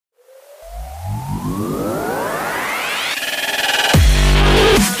Digital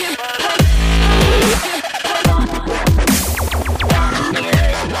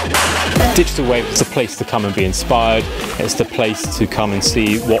Wave is a place to come and be inspired. It's the place to come and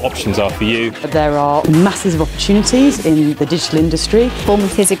see what options are for you. There are masses of opportunities in the digital industry.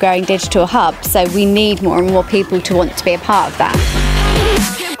 Bournemouth is a growing digital hub, so we need more and more people to want to be a part of that.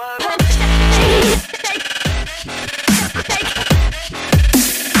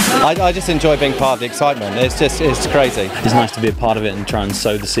 I just enjoy being part of the excitement. It's crazy. It's nice to be a part of it and try and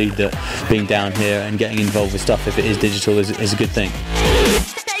sow the seed that being down here and getting involved with stuff, if it is digital, is a good thing.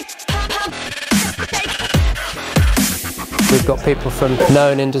 We've got people from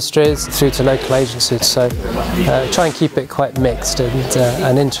known industries through to local agencies, so try and keep it quite mixed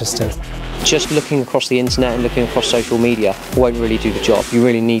and interesting. Just looking across the internet and looking across social media won't really do the job. You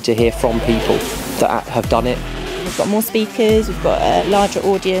really need to hear from people that have done it. We've got more speakers, we've got a larger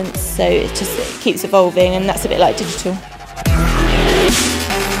audience, so it keeps evolving, and that's a bit like digital.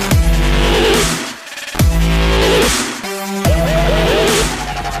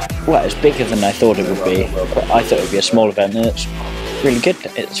 Well, it's bigger than I thought it would be. I thought it would be a small event, and it's really good.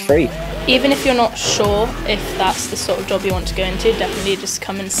 It's free. Even if you're not sure if that's the sort of job you want to go into, definitely just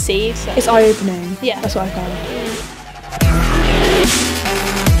come and see. So. It's eye-opening. Yeah. That's what I found.